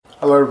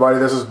Hello, everybody.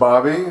 This is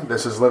Bobby.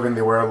 This is Living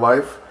the Aware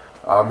Life.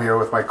 I'm here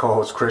with my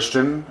co-host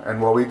Christian, and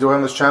what we do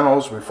on this channel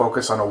is we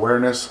focus on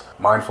awareness,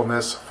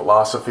 mindfulness,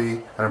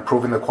 philosophy, and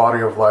improving the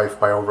quality of life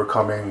by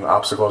overcoming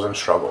obstacles and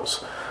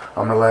struggles.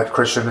 I'm going to let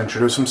Christian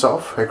introduce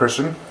himself. Hey,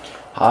 Christian.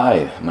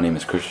 Hi, my name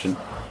is Christian,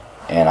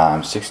 and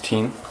I'm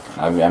 16.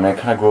 I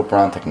kind of grew up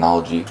around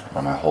technology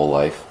around my whole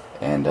life,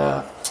 and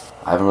I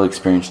haven't really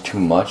experienced too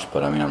much,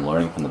 but I'm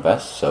learning from the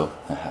best, so...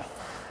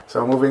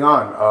 So moving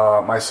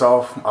on,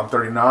 myself, I'm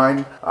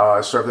 39,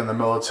 I served in the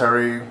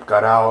military,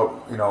 got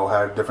out,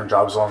 had different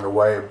jobs along the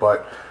way,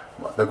 but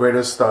the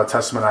greatest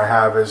testament I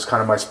have is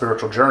kind of my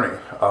spiritual journey.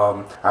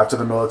 After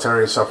the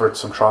military, I suffered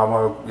some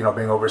trauma,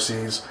 being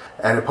overseas,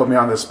 and it put me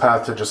on this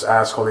path to just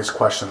ask all these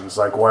questions,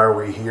 like why are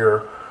we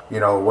here,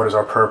 what is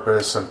our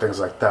purpose, and things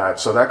like that.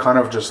 So that kind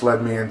of just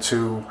led me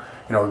into,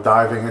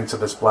 diving into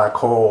this black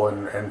hole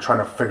and trying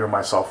to figure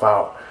myself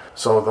out.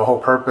 So the whole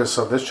purpose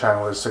of this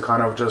channel is to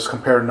kind of just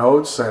compare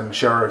notes and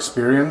share our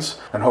experience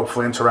and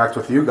hopefully interact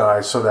with you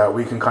guys so that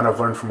we can kind of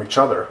learn from each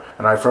other.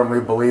 And I firmly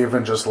believe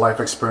in just life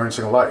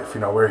experiencing life.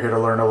 We're here to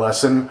learn a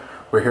lesson.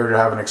 We're here to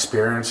have an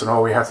experience, and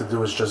all we have to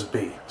do is just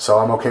be. So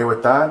I'm okay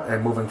with that.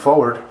 And moving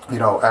forward,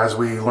 as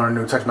we learn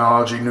new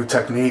technology, new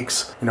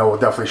techniques, we'll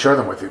definitely share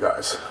them with you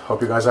guys.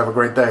 Hope you guys have a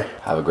great day.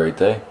 Have a great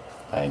day.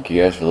 Thank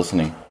you guys for listening.